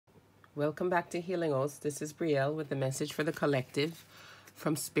Welcome back to Healing Oaths. This is Brielle with the message for the collective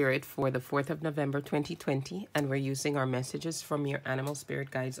from Spirit for the 4th of November 2020. And we're using our messages from your Animal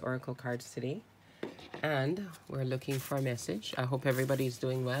Spirit Guides Oracle cards today. And we're looking for a message. I hope everybody's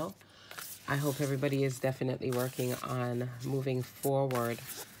doing well. I hope everybody is definitely working on moving forward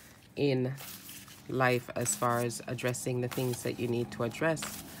in life as far as addressing the things that you need to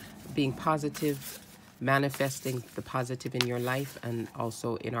address, being positive, manifesting the positive in your life and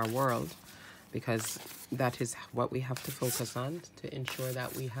also in our world, because that is what we have to focus on to ensure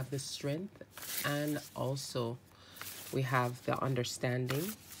that we have the strength and also we have the understanding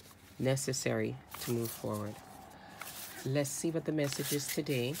necessary to move forward. Let's see what the message is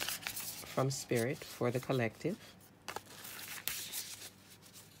today from Spirit for the collective.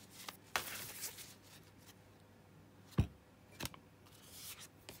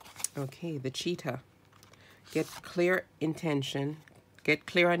 Okay, the cheetah. Get clear intention. Get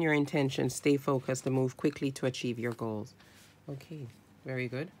clear on your intention. Stay focused and move quickly to achieve your goals. Okay, very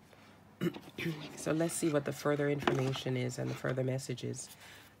good. So let's see what the further information is and the further messages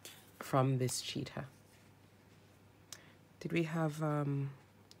from this cheetah. Did we have,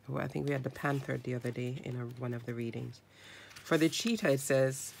 I think we had the panther the other day in one of the readings. For the cheetah, it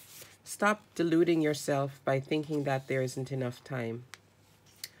says, stop deluding yourself by thinking that there isn't enough time.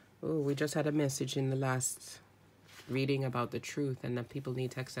 Oh, we just had a message in the last reading about the truth and that people need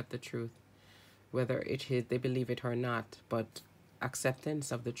to accept the truth, whether they believe it or not. But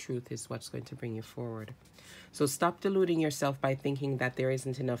acceptance of the truth is what's going to bring you forward. So stop deluding yourself by thinking that there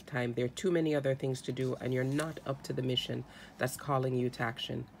isn't enough time. There are too many other things to do and you're not up to the mission that's calling you to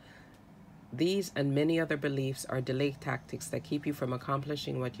action. These and many other beliefs are delay tactics that keep you from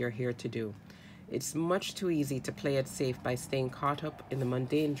accomplishing what you're here to do. It's much too easy to play it safe by staying caught up in the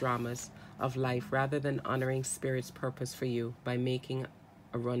mundane dramas of life rather than honoring Spirit's purpose for you by making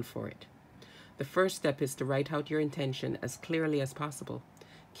a run for it. The first step is to write out your intention as clearly as possible.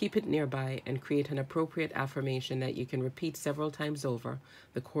 Keep it nearby and create an appropriate affirmation that you can repeat several times over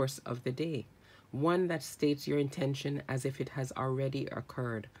the course of the day. One that states your intention as if it has already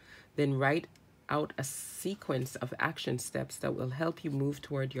occurred. Then write out a sequence of action steps that will help you move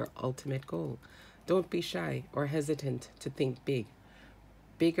toward your ultimate goal. Don't be shy or hesitant to think big,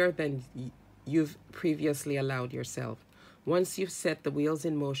 bigger than you've previously allowed yourself. Once you've set the wheels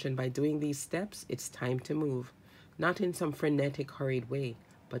in motion by doing these steps, it's time to move, not in some frenetic, hurried way,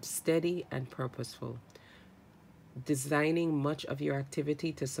 but steady and purposeful, designing much of your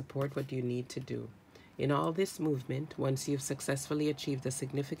activity to support what you need to do. In all this movement, once you've successfully achieved a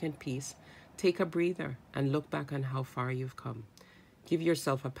significant piece, take a breather and look back on how far you've come. Give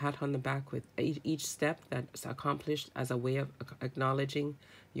yourself a pat on the back with each step that's accomplished as a way of acknowledging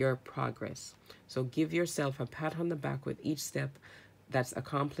your progress. So give yourself a pat on the back with each step that's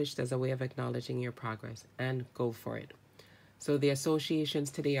accomplished as a way of acknowledging your progress, and go for it. So the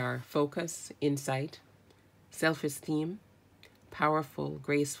associations today are focus, insight, self-esteem, powerful,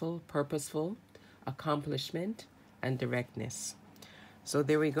 graceful, purposeful, accomplishment, and directness. So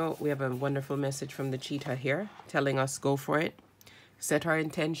there we go. We have a wonderful message from the cheetah here telling us go for it. Set our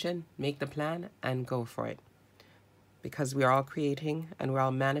intention, make the plan, and go for it. Because we are all creating and we're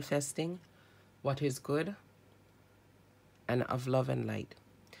all manifesting what is good and of love and light.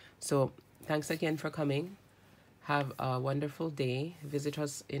 So thanks again for coming. Have a wonderful day. Visit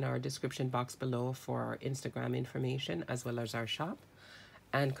us in our description box below for our Instagram information as well as our shop.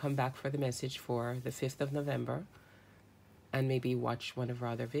 And come back for the message for the 5th of November. And maybe watch one of our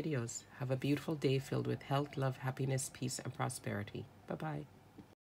other videos. Have a beautiful day filled with health, love, happiness, peace, and prosperity. Bye-bye.